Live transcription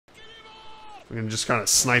We can just kind of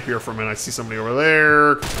snipe here for a minute. I see somebody over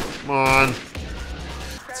there. Come on.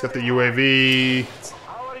 Let's get the UAV.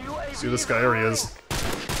 See this guy. There he is.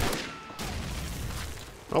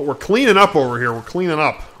 Oh, we're cleaning up over here. We're cleaning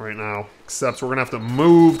up right now. Except we're going to have to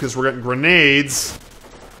move because we're getting grenades.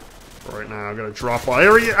 Right now, I'm going to drop by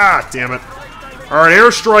area. Ah, damn it. Alright,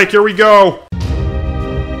 airstrike. Here we go.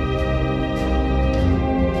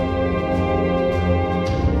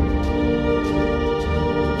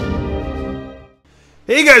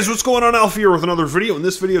 Hey guys, what's going on? Alf here with another video. In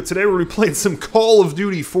this video today, we're going to be playing some Call of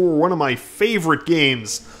Duty 4, one of my favorite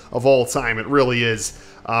games of all time. It really is.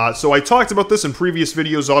 So I talked about this in previous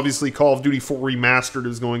videos. Obviously, Call of Duty 4 Remastered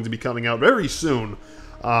is going to be coming out very soon.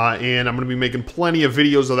 And I'm going to be making plenty of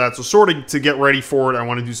videos of that. So sort of to get ready for it, I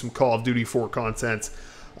want to do some Call of Duty 4 content.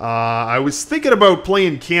 I was thinking about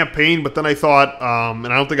playing campaign, but then I thought, and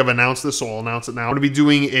I don't think I've announced this, so I'll announce it now. I'm going to be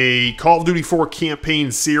doing a Call of Duty 4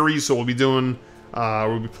 campaign series, so we'll be doing...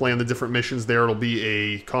 we'll be playing the different missions there. It'll be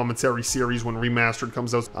a commentary series when Remastered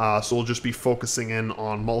comes out. So we'll just be focusing in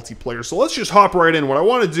on multiplayer. So let's just hop right in. What I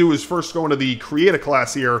want to do is first go into the Create a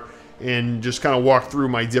class here and just kind of walk through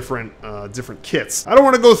my different kits. I don't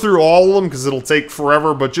want to go through all of them because it'll take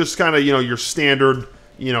forever, but just kind of, you know, your standard,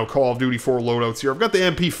 you know, Call of Duty 4 loadouts here. I've got the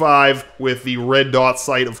MP5 with the red dot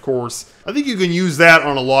sight, of course. I think you can use that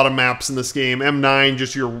on a lot of maps in this game. M9,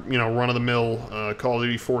 just your, you know, run-of-the-mill Call of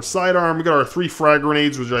Duty 4 sidearm. We got our 3 frag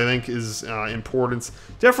grenades, which I think is important.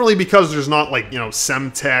 Definitely because there's not, like, you know,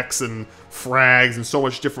 Semtex and frags and so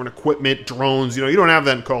much different equipment, drones. You know, you don't have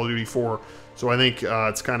that in Call of Duty 4. So I think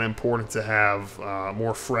it's kind of important to have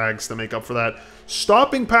more frags to make up for that.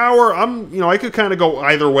 Stopping power, you know, I could kind of go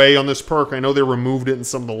either way on this perk. I know they removed it in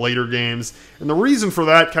some of the later games. And the reason for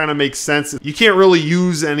that kind of makes sense. You can't really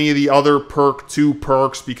use any of the other perk 2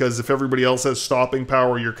 perks because if everybody else has stopping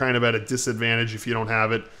power, you're kind of at a disadvantage if you don't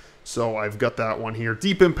have it. So I've got that one here.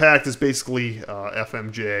 Deep Impact is basically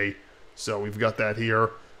FMJ. So we've got that here.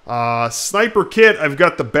 Sniper kit, I've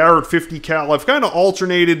got the Barrett 50 cal. I've kind of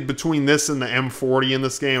alternated between this and the M40 in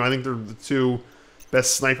this game. I think they're the two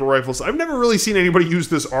best sniper rifles. I've never really seen anybody use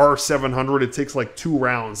this R700. It takes like 2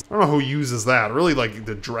 rounds. I don't know who uses that. Really, like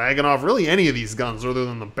the Dragunov, really any of these guns other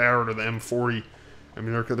than the Barrett or the M40. I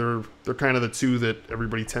mean, they're kind of the two that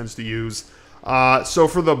everybody tends to use. So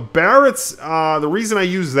for the Barretts, the reason I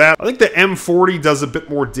use that, I think the M40 does a bit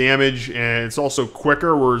more damage, and it's also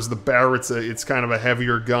quicker, whereas the Barrett's, it's kind of a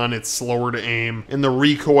heavier gun, it's slower to aim, and the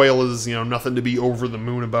recoil is, you know, nothing to be over the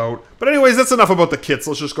moon about. But anyways, that's enough about the kits.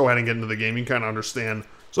 Let's just go ahead and get into the game. You can kind of understand.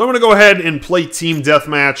 So I'm going to go ahead and play Team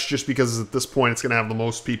Deathmatch, just because at this point it's going to have the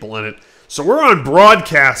most people in it. So we're on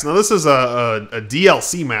broadcast. Now this is a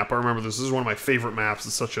DLC map. I remember this is one of my favorite maps.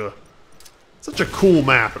 It's such a cool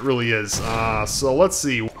map, it really is. So let's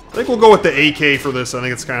see. I think we'll go with the AK for this. I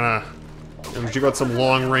think it's kind of... You got some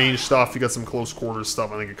long-range stuff, you got some close-quarters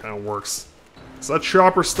stuff. I think it kind of works. Is that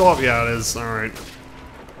chopper still up? Yeah, it is. Alright.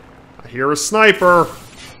 I hear a sniper.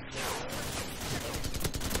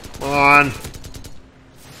 Come on.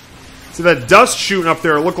 See that dust shooting up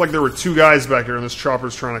there? It looked like there were 2 guys back here, and this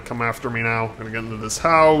chopper's trying to come after me now. I'm gonna get into this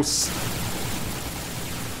house.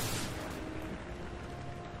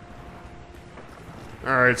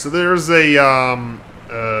 Alright, so there's a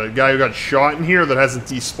guy who got shot in here that hasn't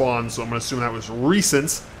despawned, so I'm going to assume that was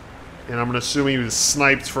recent. And I'm going to assume he was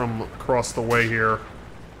sniped from across the way here.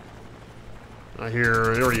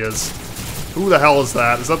 There he is. Who the hell is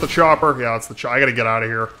that? Is that the chopper? Yeah, it's the chopper. I got to get out of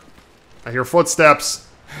here. I hear footsteps,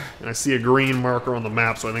 and I see a green marker on the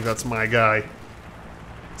map, so I think that's my guy.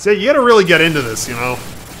 See, you got to really get into this, you know.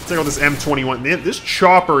 Check out this M21. This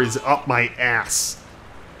chopper is up my ass.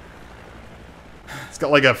 It's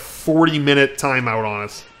got like a 40-minute timeout on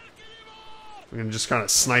it. We can just kind of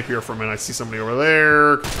snipe here for a minute. I see somebody over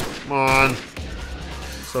there. Come on.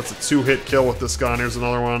 So that's a 2-hit kill with this gun. Here's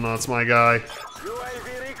another one. That's my guy.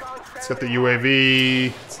 Let's get the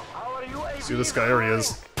UAV. See this guy. There he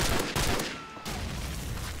is.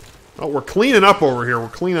 Oh, we're cleaning up over here. We're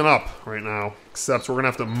cleaning up right now. Except we're going to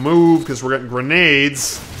have to move because we're getting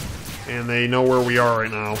grenades. And they know where we are right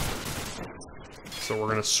now. So we're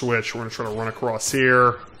going to switch. We're going to try to run across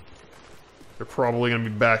here. They're probably going to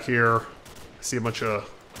be back here. I see a bunch of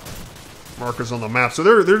markers on the map. So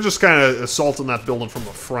they're just kind of assaulting that building from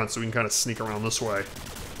the front, so we can kind of sneak around this way.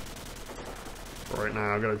 Right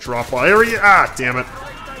now, I've got to drop by area. Ah, damn it.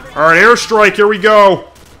 Alright, airstrike. Here we go.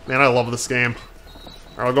 Man, I love this game.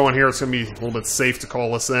 Alright, I'll go in here. It's going to be a little bit safe to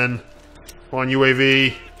call this in. Come on,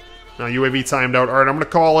 UAV. Now, UAV timed out. Alright, I'm going to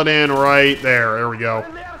call it in right there. There we go.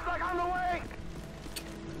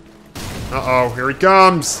 Uh-oh, here he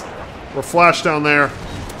comes. We're flash down there.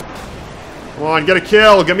 Come on, get a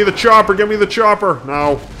kill. Get me the chopper. Get me the chopper.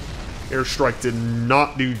 No. Airstrike did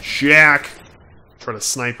not do jack. Try to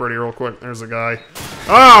snipe right here real quick. There's a guy.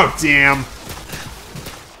 Oh, damn.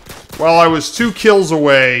 Well, I was 2 kills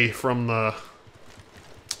away from the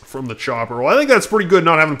chopper. Well, I think that's pretty good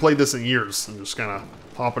not having played this in years. I'm just kind of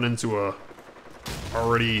hopping into a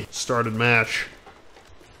already started match.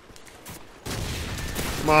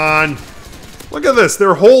 Come on. Look at this.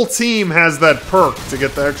 Their whole team has that perk to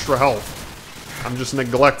get the extra health. I'm just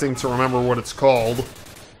neglecting to remember what it's called.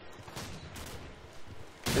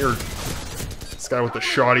 Here, this guy with the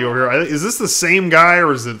shoddy over here. Is this the same guy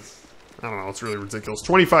or is it... I don't know. It's really ridiculous.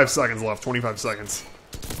 25 seconds left. 25 seconds.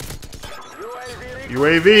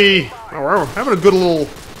 UAV. Oh, we're having a good little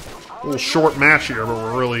short match here, but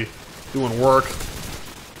we're really doing work.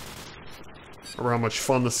 Remember how much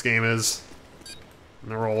fun this game is. And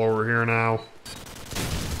they're all over here now.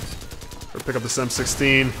 Gotta pick up this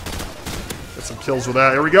M16. Get some kills with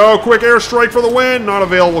that. Here we go. Quick airstrike for the win. Not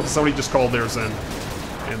available because somebody just called theirs in.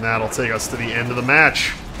 And that'll take us to the end of the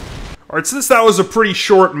match. Alright, since that was a pretty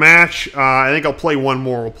short match, I think I'll play one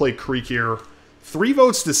more. We'll play Creek here. 3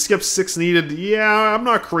 votes to skip, 6 needed. Yeah, I'm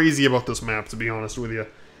not crazy about this map, to be honest with you.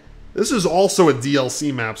 This is also a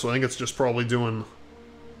DLC map, so I think it's just probably doing...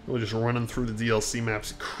 We're just running through the DLC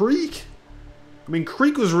maps. Creek? I mean,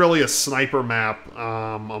 Creek was really a sniper map,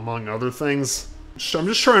 among other things. I'm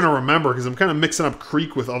just trying to remember, because I'm kind of mixing up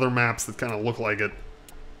Creek with other maps that kind of look like it.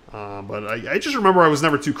 But I just remember I was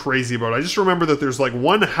never too crazy about it. I just remember that there's like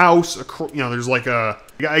one house, you know, there's like a...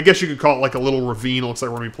 I guess you could call it like a little ravine. It looks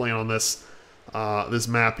like we're going to be playing on this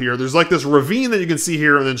map here. There's like this ravine that you can see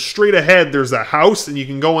here, and then straight ahead there's a house, and you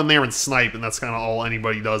can go in there and snipe, and that's kind of all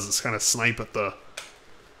anybody does is kind of snipe at the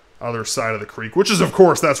other side of the creek, which is, of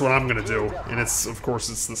course, that's what I'm going to do. And it's, of course,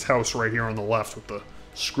 it's this house right here on the left with the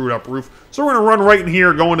screwed up roof. So we're going to run right in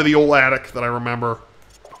here, go into the old attic that I remember,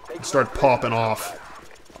 and start popping off.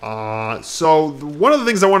 So one of the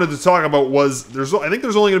things I wanted to talk about was, I think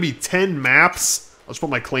there's only going to be 10 maps. I'll just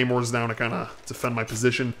put my claymores down to kind of defend my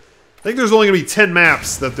position. I think there's only going to be 10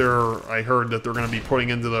 maps that I heard that they're going to be putting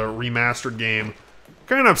into the remastered game.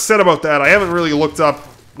 Kind of upset about that. I haven't really looked up,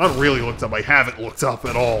 not really looked up, I haven't looked up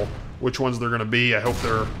at all which ones they're going to be. I hope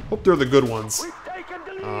they're the good ones.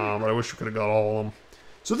 But I wish we could have got all of them.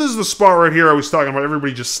 So this is the spot right here I was talking about.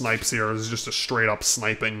 Everybody just snipes here. This is just a straight up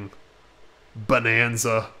sniping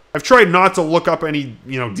bonanza. I've tried not to look up any,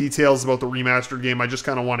 details about the remastered game. I just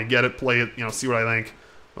kind of want to get it, play it, see what I think.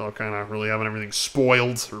 Without kind of really having everything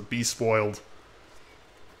spoiled or be spoiled.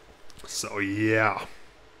 So yeah.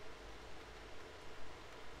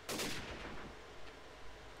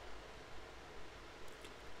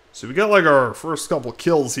 So we got like our first couple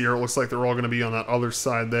kills here. It looks like they're all going to be on that other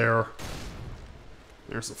side there.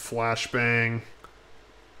 There's a flashbang.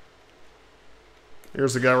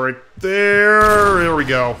 There's a guy right there. There we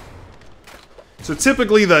go. So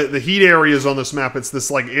typically the heat areas on this map, it's this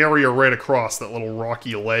like area right across that little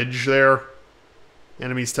rocky ledge there.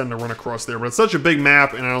 Enemies tend to run across there, but it's such a big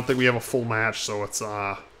map, and I don't think we have a full match, so it's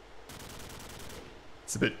a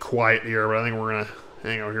bit quiet here, but I think we're gonna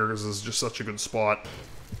hang out here because this is just such a good spot.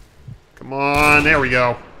 Come on, there we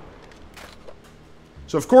go.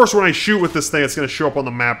 So of course when I shoot with this thing, it's gonna show up on the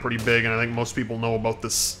map pretty big, and I think most people know about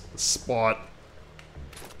this spot.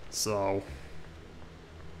 So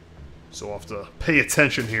I'll have to pay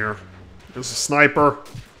attention here. There's a sniper.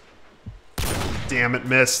 Damn it,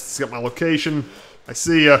 missed. He's got my location. I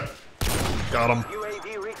see ya. Got him.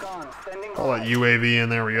 Call that UAV in.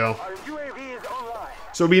 There we go.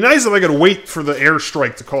 So it'd be nice if I could wait for the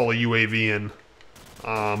airstrike to call a UAV in.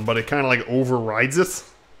 But it kind of like overrides it.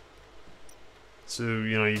 So,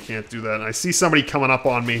 you can't do that. And I see somebody coming up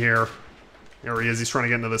on me here. There he is. He's trying to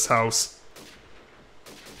get into this house.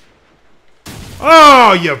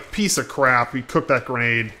 Oh, you piece of crap. He cooked that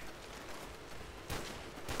grenade.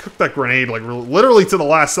 Cooked that grenade, like, literally to the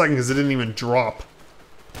last second because it didn't even drop.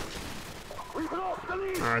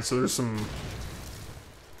 Alright, so there's some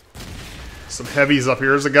heavies up here.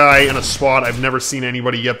 There's a guy in a spot I've never seen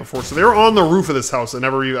anybody get before. So they're on the roof of this house. I've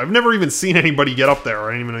never even seen anybody get up there.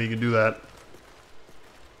 I didn't even know you could do that.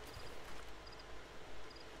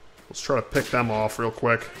 Let's try to pick them off real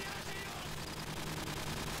quick.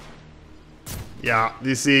 Yeah, do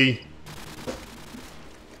you see?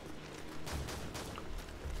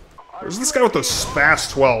 There's this guy with the Spas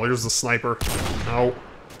 12. Here's the sniper. No.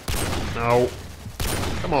 No.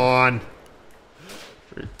 Come on.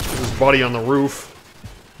 There's his buddy on the roof.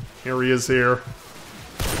 Here he is here.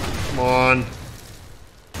 Come on.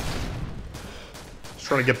 He's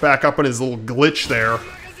trying to get back up in his little glitch there.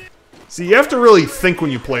 See, you have to really think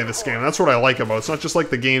when you play this game. That's what I like about it. It's not just like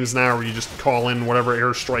the games now where you just call in whatever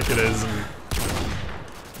airstrike it is and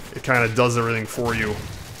it kind of does everything for you.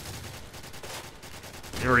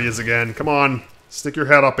 There he is again. Come on. Stick your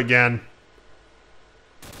head up again.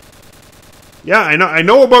 Yeah, I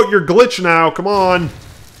know about your glitch now. Come on.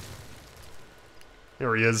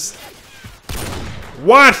 There he is.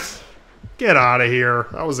 What? Get out of here.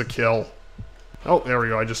 That was a kill. Oh, there we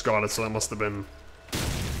go. I just got it, so that must have been...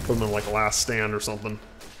 put them in, like, last stand or something.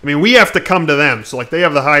 I mean, we have to come to them. So, like, they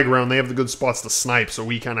have the high ground. They have the good spots to snipe, so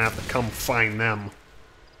we kind of have to come find them.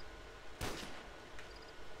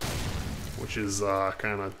 Which is,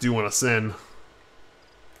 kind of doing us in.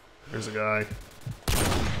 There's a guy.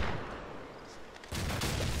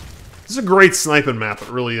 This is a great sniping map. It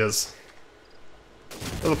really is.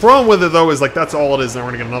 But the problem with it, though, is, like, that's all it is. Now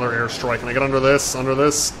we're going to get another airstrike. Can I get under this? Under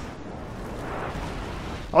this?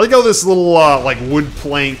 I like how this little, like, wood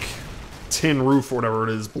plank tin roof or whatever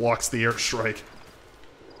it is blocks the airstrike.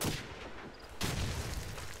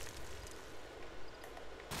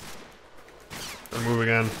 And move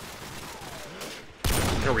again.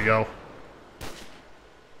 There we go.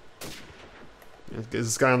 Is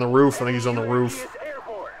this guy on the roof? I think he's on the roof.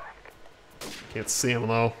 Can't see him,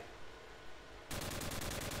 though.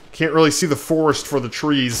 Can't really see the forest for the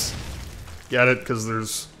trees. Get it? Because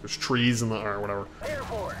there's trees in the... or whatever.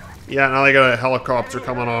 Yeah, now they got a helicopter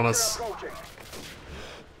coming on us.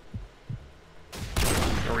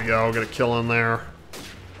 There we go. Get a kill in there.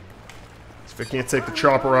 See if I can't take the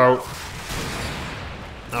chopper out.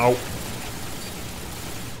 No.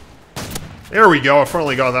 There we go. I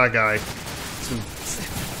finally got that guy.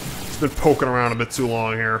 It's been poking around a bit too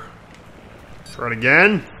long here. Try it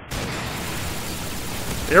again.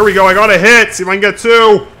 There we go. I got a hit. See if I can get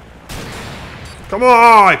two. Come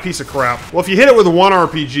on, piece of crap. Well, if you hit it with one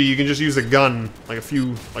RPG, you can just use a gun. Like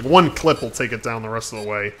one clip will take it down the rest of the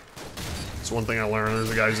way. That's one thing I learned.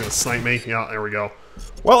 There's a guy who's gonna snipe me. Yeah, there we go.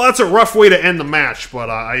 Well, that's a rough way to end the match, but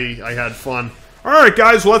I had fun. Alright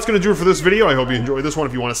guys, well that's going to do it for this video. I hope you enjoyed this one.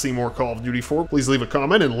 If you want to see more Call of Duty 4, please leave a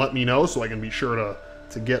comment and let me know so I can be sure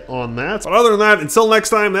to get on that. But other than that, until next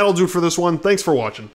time, that'll do it for this one. Thanks for watching.